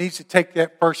one that needs to take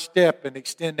that first step and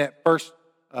extend that first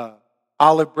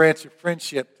olive branch of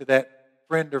friendship to that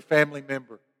friend or family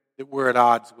member that we're at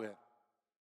odds with.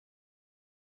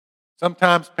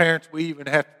 Sometimes parents, we even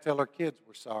have to tell our kids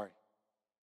we're sorry.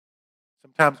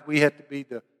 Sometimes we have to be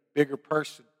the bigger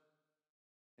person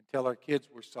and tell our kids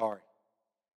we're sorry.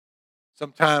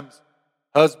 Sometimes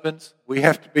husbands, we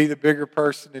have to be the bigger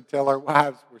person and tell our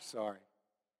wives we're sorry.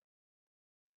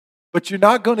 But you're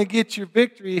not going to get your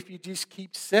victory if you just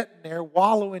keep sitting there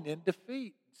wallowing in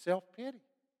defeat and self-pity.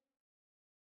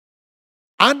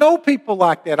 I know people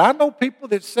like that. I know people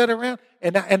that sit around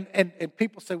and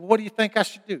people say, well, what do you think I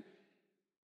should do?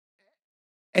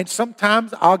 And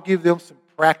sometimes I'll give them some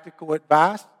practical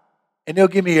advice, and they'll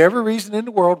give me every reason in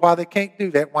the world why they can't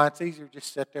do that, why it's easier to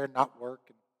just sit there and not work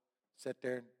and sit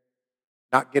there and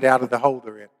not get out of the hole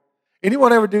they're in.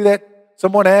 Anyone ever do that?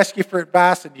 Someone asks you for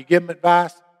advice and you give them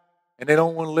advice and they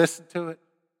don't want to listen to it?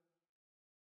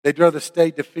 They'd rather stay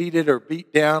defeated or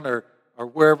beat down or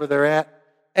wherever they're at.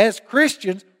 As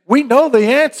Christians, we know the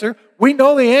answer. We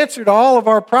know the answer to all of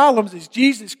our problems is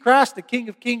Jesus Christ, the King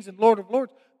of Kings and Lord of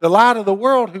Lords, the light of the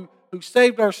world who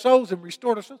saved our souls and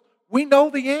restored our souls. We know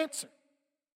the answer.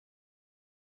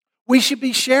 We should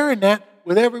be sharing that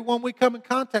with everyone we come in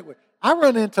contact with. I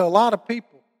run into a lot of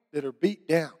people that are beat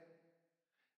down.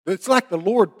 It's like the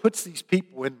Lord puts these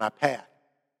people in my path.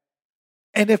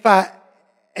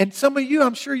 And some of you,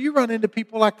 I'm sure you run into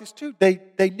people like this too.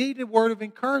 They need a word of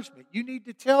encouragement. You need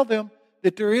to tell them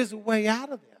that there is a way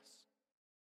out of this.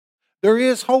 There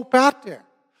is hope out there.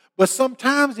 But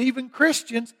sometimes even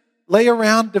Christians lay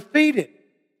around defeated.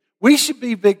 We should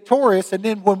be victorious, and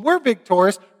then when we're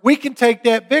victorious, we can take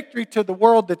that victory to the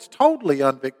world that's totally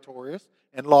unvictorious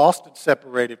and lost and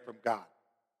separated from God.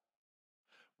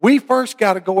 We first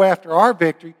got to go after our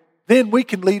victory, then we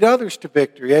can lead others to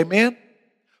victory. Amen?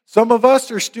 Some of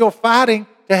us are still fighting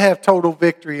to have total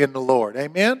victory in the Lord.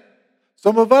 Amen?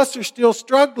 Some of us are still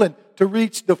struggling to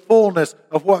reach the fullness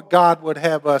of what God would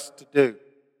have us to do.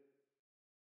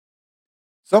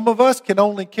 Some of us can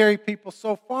only carry people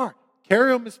so far.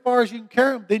 Carry them as far as you can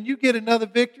carry them. Then you get another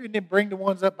victory and then bring the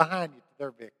ones up behind you to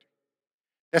their victory.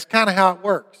 That's kind of how it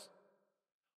works.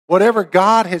 Whatever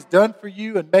God has done for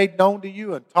you and made known to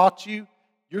you and taught you,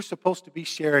 you're supposed to be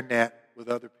sharing that with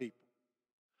other people.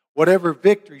 Whatever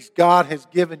victories God has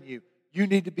given you, you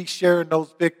need to be sharing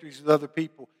those victories with other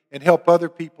people and help other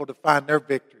people to find their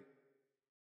victory.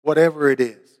 Whatever it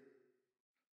is.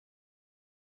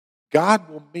 God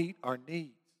will meet our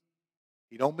needs.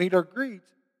 He don't meet our greeds.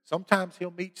 Sometimes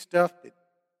He'll meet stuff that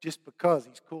just because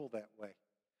He's cool that way.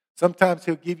 Sometimes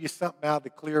He'll give you something out of the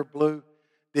clear blue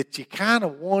that you kind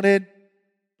of wanted,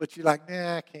 but you're like,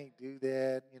 nah, I can't do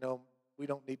that. You know, we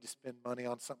don't need to spend money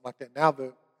on something like that. Now,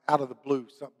 out of the blue,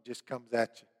 something just comes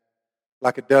at you,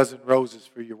 like a dozen roses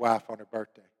for your wife on her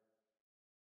birthday.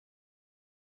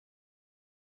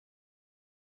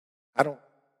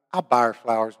 I'll buy her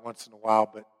flowers once in a while,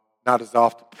 but not as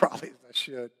often probably as I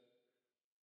should.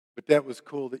 But that was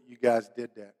cool that you guys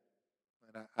did that.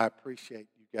 And I appreciate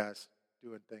you guys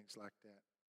doing things like that.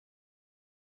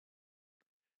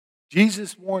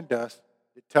 Jesus warned us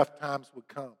that tough times would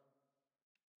come.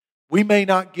 We may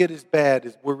not get as bad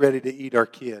as we're ready to eat our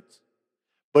kids.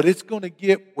 But it's going to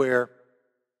get where,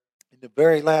 in the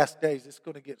very last days, it's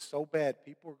going to get so bad,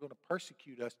 people are going to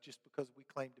persecute us just because we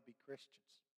claim to be Christians.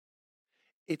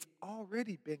 It's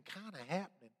already been kind of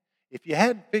happening. If you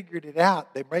hadn't figured it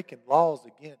out, they're making laws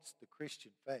against the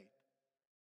Christian faith.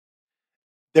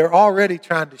 They're already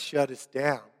trying to shut us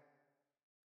down.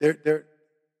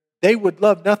 They would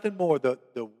love nothing more,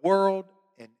 the world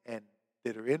and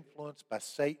that are influenced by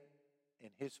Satan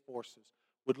and his forces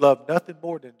would love nothing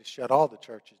more than to shut all the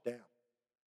churches down.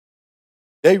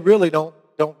 They really don't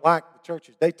like the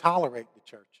churches. They tolerate the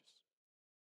churches.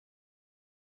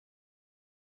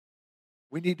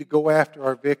 We need to go after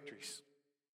our victories.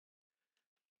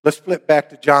 Let's flip back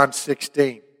to John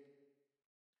 16.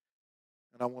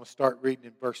 And I want to start reading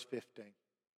in verse 15.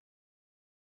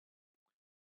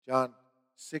 John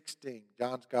 16,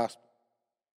 John's Gospel.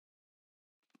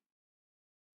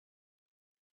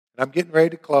 And I'm getting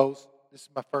ready to close. This is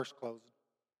my first closing.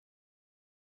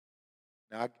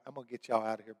 Now, I'm going to get y'all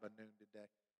out of here by noon today.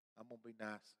 I'm going to be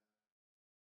nice.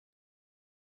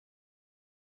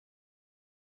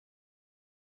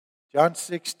 John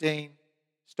 16,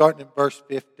 starting in verse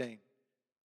 15.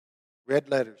 Red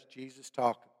letters, Jesus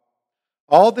talking.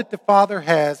 All that the Father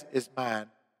has is mine.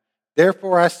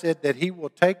 Therefore I said that he will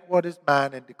take what is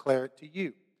mine and declare it to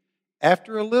you.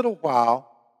 After a little while,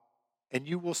 and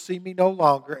you will see me no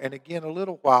longer, and again a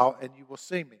little while, and you will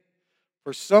see me.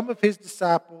 For some of his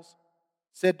disciples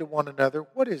said to one another,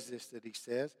 what is this that he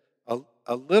says?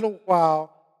 A little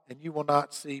while, and you will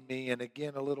not see me, and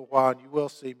again a little while, and you will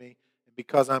see me,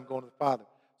 because I'm going to the Father.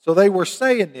 So they were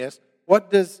saying this. What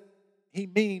does he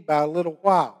mean by a little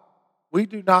while? We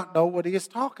do not know what he is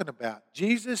talking about.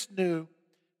 Jesus knew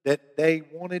that they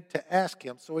wanted to ask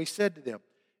him, so he said to them,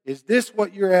 is this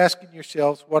what you're asking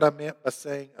yourselves, what I meant by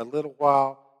saying a little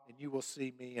while and you will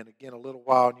see me, and again a little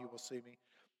while and you will see me?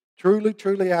 Truly,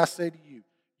 truly, I say to you,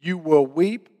 you will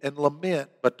weep and lament,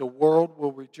 but the world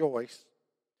will rejoice.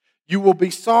 You will be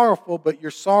sorrowful, but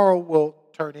your sorrow will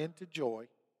turn into joy.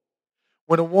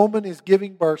 When a woman is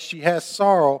giving birth, she has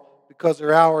sorrow because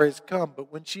her hour has come.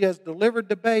 But when she has delivered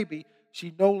the baby,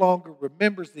 she no longer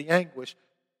remembers the anguish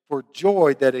for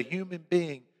joy that a human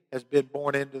being has been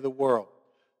born into the world.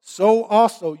 So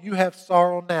also you have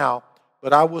sorrow now,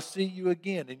 but I will see you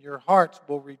again, and your hearts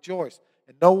will rejoice,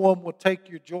 and no one will take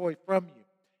your joy from you.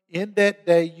 In that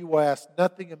day you will ask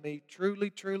nothing of me. Truly,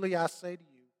 truly, I say to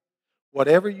you,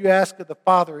 whatever you ask of the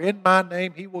Father in my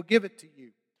name, he will give it to you.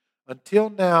 Until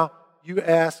now, you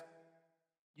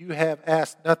have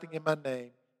asked nothing in my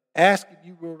name. Ask and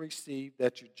you will receive,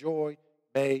 that your joy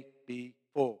may be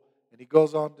full. And he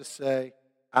goes on to say,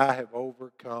 I have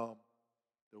overcome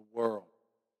the world.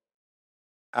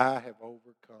 I have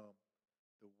overcome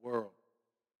the world.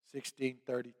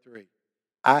 16:33.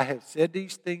 I have said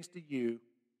these things to you,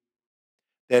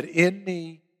 that in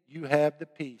me you have the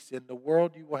peace. In the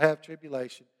world you will have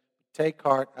tribulation. Take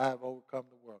heart, I have overcome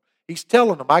the world. He's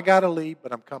telling them, I got to leave,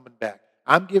 but I'm coming back.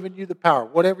 I'm giving you the power.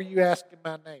 Whatever you ask in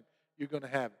my name, you're going to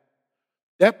have it.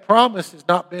 That promise has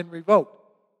not been revoked.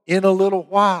 In a little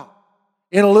while.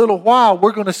 In a little while,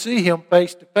 we're going to see him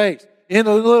face to face. In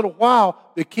a little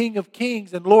while, the King of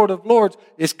Kings and Lord of Lords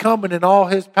is coming in all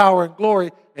his power and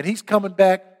glory, and he's coming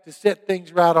back to set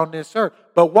things right on this earth.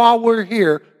 But while we're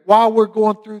here, while we're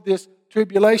going through this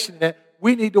tribulation,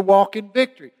 we need to walk in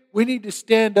victory. We need to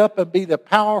stand up and be the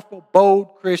powerful,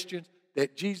 bold Christians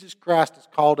that Jesus Christ has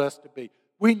called us to be.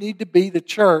 We need to be the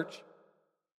church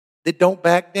that don't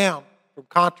back down from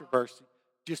controversy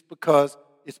just because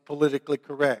it's politically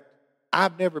correct.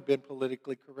 I've never been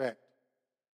politically correct.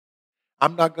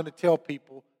 I'm not going to tell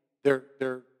people their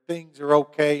things are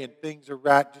okay and things are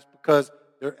right just because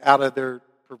they're out of their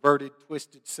perverted,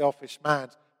 twisted, selfish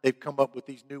minds. They've come up with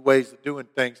these new ways of doing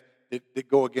things that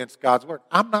go against God's word.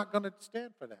 I'm not going to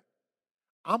stand for that.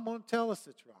 I'm going to tell us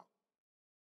it's wrong.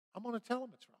 I'm going to tell them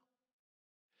it's wrong.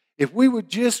 If we would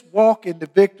just walk in the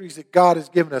victories that God has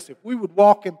given us, if we would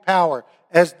walk in power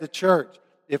as the church,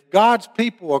 if God's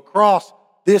people across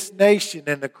this nation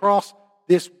and across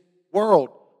this world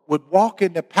would walk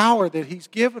in the power that he's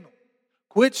given them,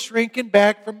 quit shrinking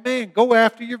back from man. Go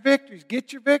after your victories.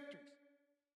 Get your victories.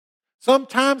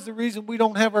 Sometimes the reason we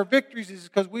don't have our victories is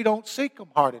because we don't seek them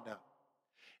hard enough.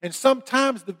 And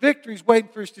sometimes the victory's waiting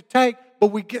for us to take,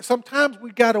 but sometimes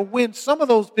we got to win some of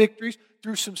those victories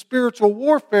through some spiritual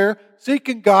warfare,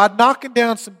 seeking God, knocking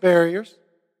down some barriers.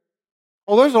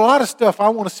 Oh, there's a lot of stuff I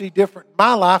want to see different in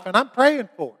my life, and I'm praying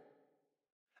for it.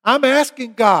 I'm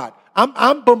asking God.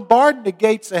 I'm bombarding the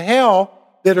gates of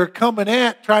hell that are coming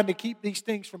at, trying to keep these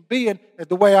things from being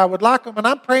the way I would like them, and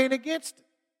I'm praying against it.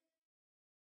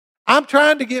 I'm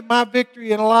trying to get my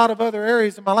victory in a lot of other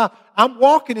areas of my life. I'm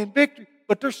walking in victory,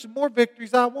 but there's some more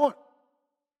victories I want.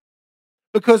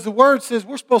 Because the Word says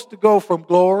we're supposed to go from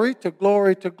glory to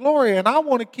glory to glory, and I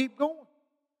want to keep going.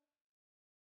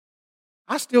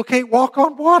 I still can't walk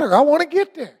on water. I want to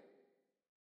get there.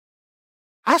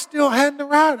 I still hadn't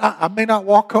arrived. I may not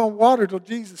walk on water till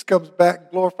Jesus comes back and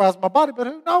glorifies my body, but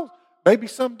who knows? Maybe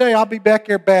someday I'll be back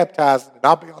here baptizing and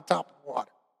I'll be on top of the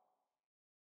water.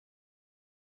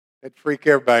 That'd freak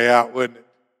everybody out, wouldn't it?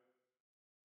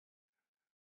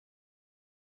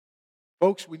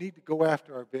 Folks, we need to go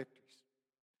after our victories.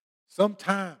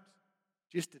 Sometimes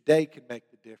just a day can make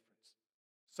the difference.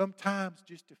 Sometimes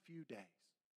just a few days.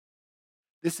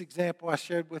 This example I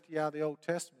shared with you out of the Old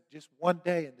Testament, just one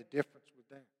day and the difference was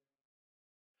there.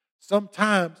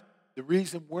 Sometimes the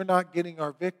reason we're not getting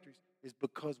our victories is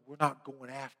because we're not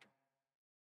going after them.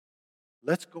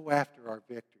 Let's go after our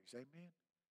victories. Amen?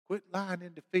 Quit lying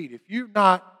in defeat. If you're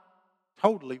not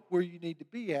totally where you need to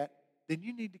be at, then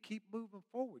you need to keep moving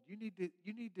forward. You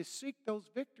need to seek those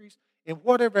victories in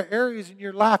whatever areas in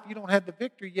your life you don't have the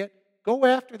victory yet. Go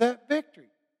after that victory.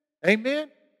 Amen?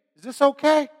 Is this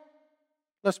okay?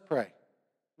 Let's pray.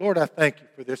 Lord, I thank you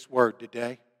for this word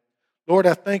today. Lord,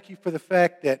 I thank you for the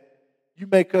fact that you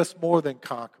make us more than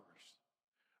conquerors.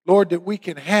 Lord, that we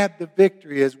can have the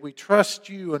victory as we trust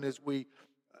you and as we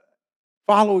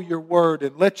follow your word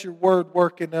and let your word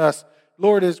work in us.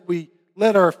 Lord, as we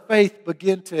let our faith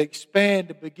begin to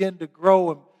expand and begin to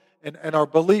grow and our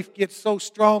belief gets so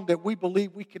strong that we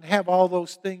believe we can have all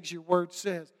those things your word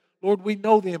says. Lord, we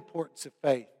know the importance of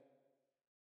faith.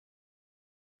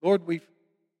 Lord,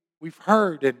 we've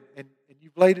heard and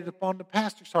you've laid it upon the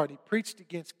pastor's heart. He preached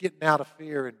against getting out of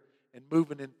fear and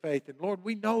moving in faith. And Lord,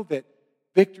 we know that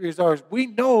victory is ours. We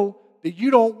know that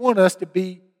you don't want us to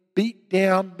be beat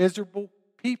down, miserable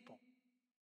people.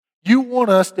 You want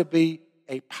us to be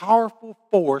a powerful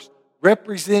force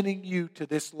representing you to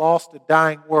this lost and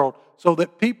dying world so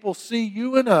that people see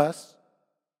you and us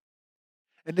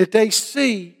and that they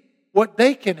see what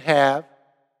they can have.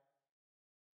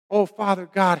 Oh, Father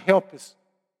God, help us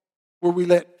where we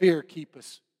let fear keep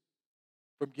us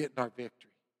from getting our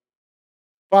victory.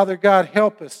 Father God,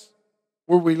 help us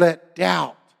where we let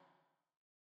doubt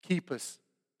keep us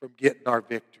from getting our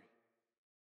victory.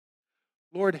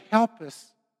 Lord, help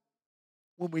us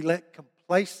when we let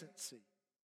complacency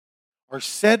or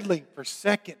settling for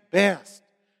second best.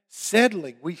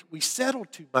 Settling. We settle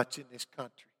too much in this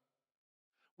country.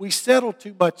 We settle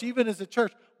too much, even as a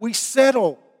church. We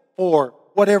settle for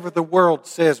whatever the world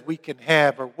says we can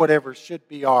have or whatever should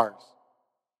be ours.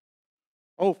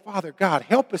 Oh, Father God,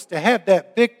 help us to have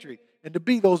that victory and to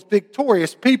be those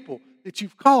victorious people that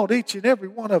you've called each and every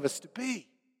one of us to be.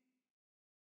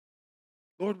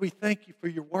 Lord, we thank you for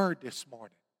your word this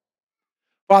morning.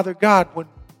 Father God, when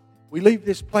we leave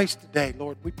this place today,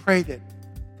 Lord, we pray that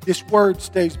this word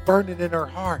stays burning in our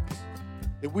hearts,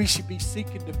 that we should be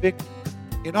seeking the victory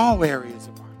in all areas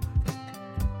of our life.